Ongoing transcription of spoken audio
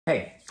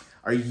Hey,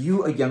 are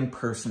you a young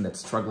person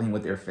that's struggling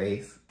with their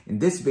faith? In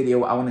this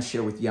video, I want to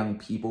share with young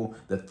people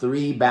the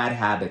 3 bad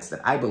habits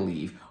that I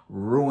believe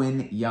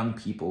ruin young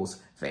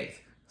people's faith.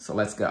 So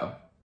let's go.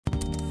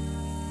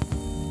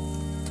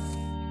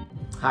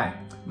 Hi,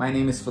 my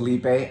name is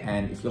Felipe,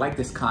 and if you like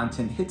this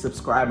content, hit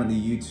subscribe on the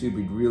YouTube.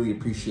 We'd really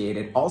appreciate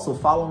it. Also,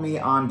 follow me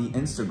on the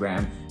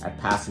Instagram at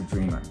Pastor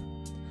Dreamer.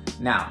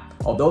 Now,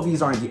 although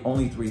these aren't the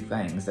only 3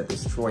 things that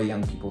destroy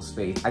young people's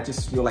faith, I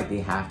just feel like they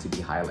have to be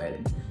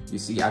highlighted. You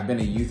see, I've been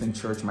a youth in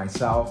church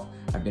myself,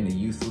 I've been a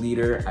youth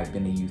leader, I've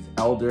been a youth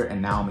elder, and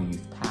now I'm a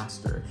youth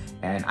pastor.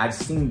 And I've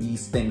seen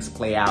these things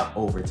play out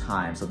over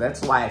time. So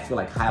that's why I feel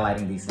like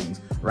highlighting these things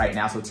right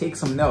now. So take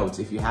some notes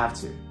if you have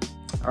to.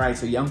 All right,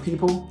 so young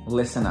people,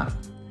 listen up.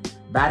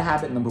 Bad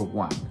habit number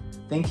 1,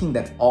 thinking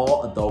that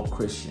all adult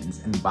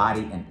Christians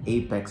embody an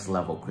apex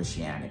level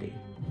Christianity.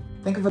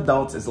 Think of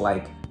adults as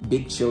like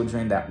big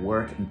children that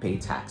work and pay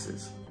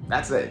taxes.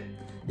 That's it.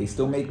 They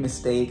still make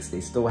mistakes, they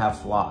still have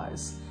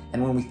flaws.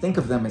 And when we think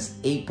of them as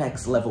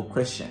apex level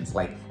Christians,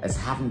 like as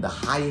having the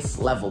highest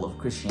level of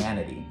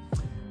Christianity,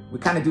 we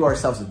kind of do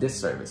ourselves a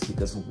disservice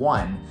because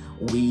 1,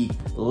 we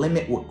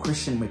limit what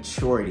Christian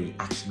maturity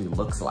actually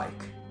looks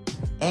like.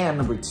 And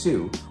number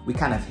 2, we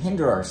kind of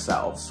hinder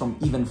ourselves from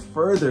even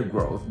further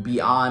growth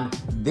beyond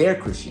their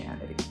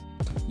Christianity.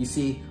 You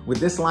see, with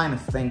this line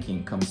of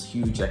thinking comes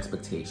huge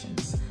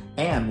expectations.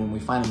 And when we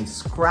finally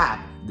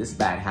scrap this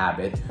bad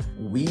habit,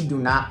 we do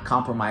not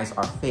compromise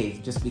our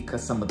faith just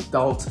because some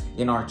adult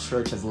in our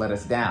church has let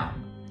us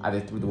down, either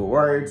through their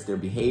words, their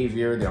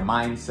behavior, their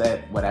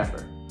mindset,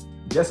 whatever.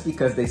 Just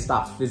because they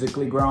stop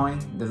physically growing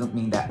doesn't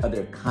mean that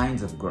other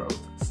kinds of growth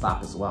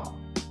stop as well.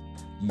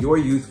 Your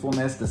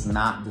youthfulness does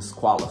not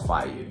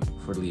disqualify you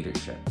for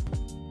leadership.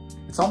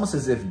 It's almost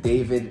as if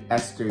David,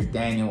 Esther,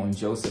 Daniel, and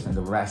Joseph and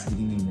the rest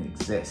didn't even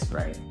exist,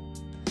 right?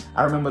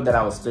 I remember that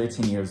I was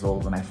 13 years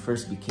old when I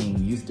first became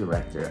youth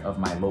director of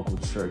my local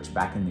church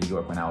back in New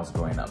York when I was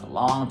growing up, a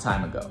long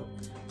time ago.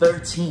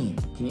 13,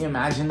 can you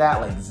imagine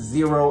that? Like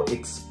 0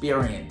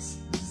 experience,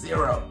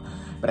 0.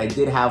 But I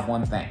did have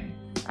one thing,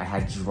 I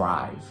had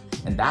drive.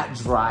 And that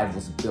drive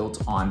was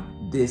built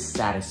on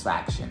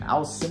dissatisfaction. I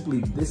was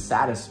simply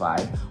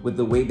dissatisfied with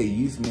the way the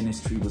youth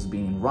ministry was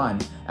being run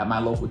at my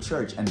local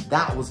church. And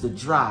that was the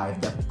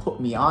drive that put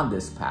me on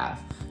this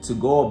path to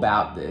go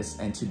about this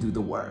and to do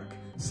the work.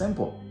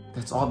 Simple.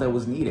 That's all that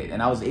was needed.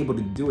 And I was able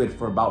to do it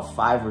for about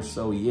 5 or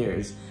so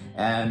years.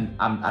 And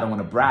I don't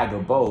want to brag or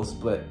boast,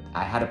 but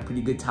I had a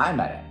pretty good time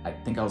at it. I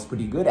think I was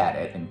pretty good at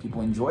it and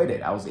people enjoyed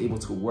it. I was able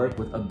to work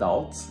with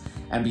adults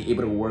and be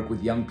able to work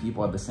with young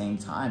people at the same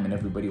time, and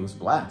everybody was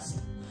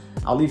blessed.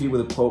 I'll leave you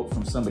with a quote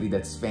from somebody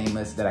that's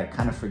famous that I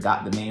kind of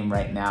forgot the name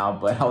right now,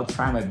 but I'll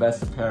try my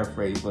best to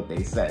paraphrase what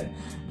they said.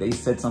 They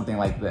said something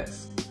like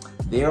this: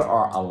 "There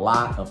are a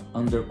lot of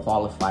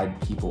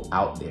underqualified people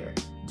out there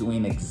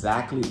doing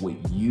exactly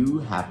what you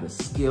have the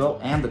skill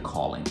and the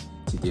calling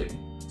to do.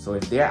 So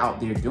if they're out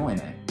there doing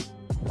it,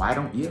 why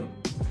don't you?"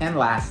 And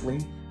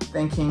lastly,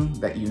 thinking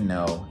that you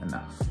know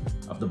enough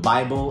of the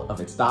Bible,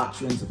 of its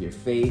doctrines, of your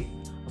faith,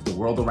 of the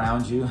world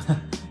around you.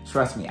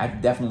 Trust me,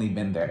 I've definitely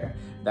been there.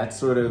 That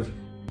sort of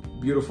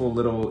beautiful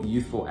little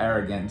youthful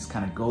arrogance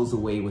kind of goes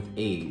away with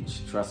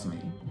age, trust me.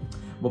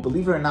 But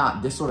believe it or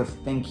not, this sort of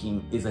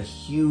thinking is a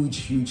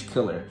huge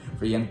killer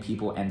for young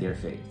people and their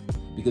faith.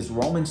 Because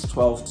Romans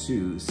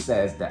 12:2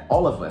 says that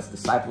all of us,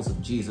 disciples of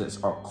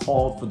Jesus, are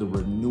called for the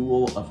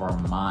renewal of our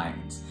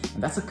minds.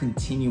 And that's a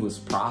continuous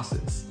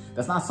process.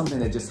 That's not something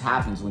that just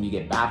happens when you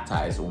get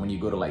baptized or when you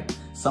go to like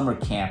summer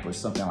camp or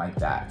something like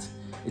that.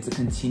 It's a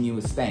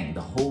continuous thing.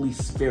 The Holy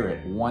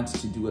Spirit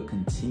wants to do a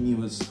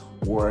continuous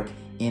work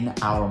in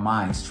our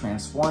minds,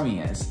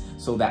 transforming us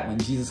so that when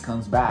Jesus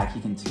comes back, he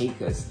can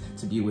take us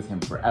to be with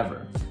him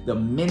forever. The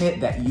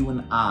minute that you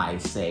and I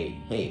say,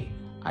 hey,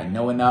 I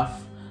know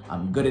enough,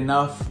 I'm good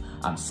enough,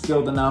 I'm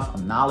skilled enough,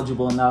 I'm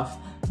knowledgeable enough,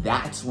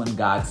 that's when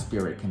God's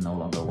Spirit can no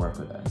longer work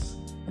with us.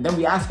 And then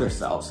we ask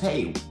ourselves,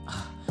 hey,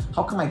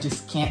 how come I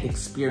just can't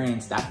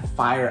experience that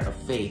fire of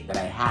faith that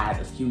I had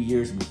a few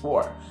years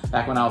before?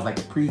 Back when I was like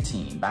a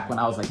preteen, back when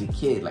I was like a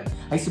kid, like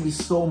I used to be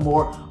so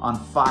more on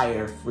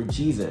fire for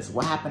Jesus.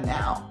 What happened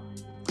now?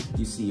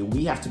 You see,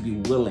 we have to be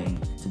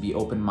willing to be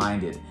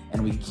open-minded,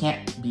 and we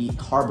can't be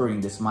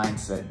harboring this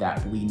mindset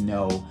that we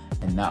know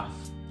enough.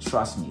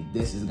 Trust me,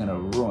 this is gonna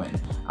ruin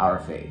our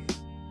faith.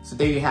 So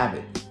there you have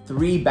it,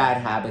 3 bad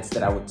habits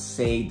that I would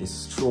say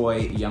destroy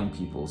young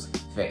people's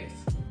faith.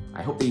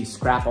 I hope that you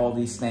scrap all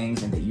these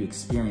things and that you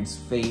experience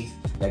faith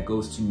that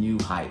goes to new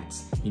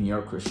heights in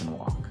your Christian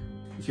walk.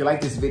 If you like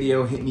this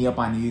video, hit me up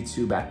on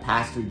YouTube at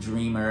Pastor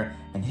Dreamer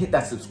and hit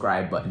that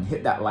subscribe button,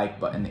 hit that like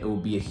button. It will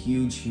be a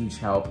huge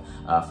help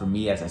for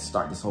me as I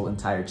start this whole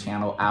entire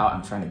channel out.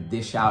 I'm trying to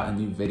dish out a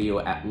new video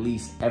at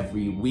least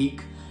every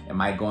week. It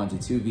might go into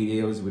 2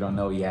 videos, we don't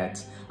know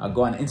yet.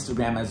 Go on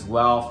Instagram as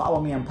well. Follow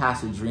me on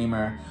Pastor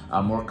Dreamer.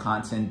 More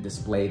content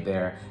displayed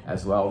there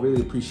as well.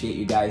 Really appreciate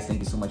you guys. Thank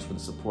you so much for the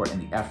support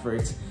and the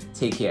effort.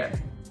 Take care.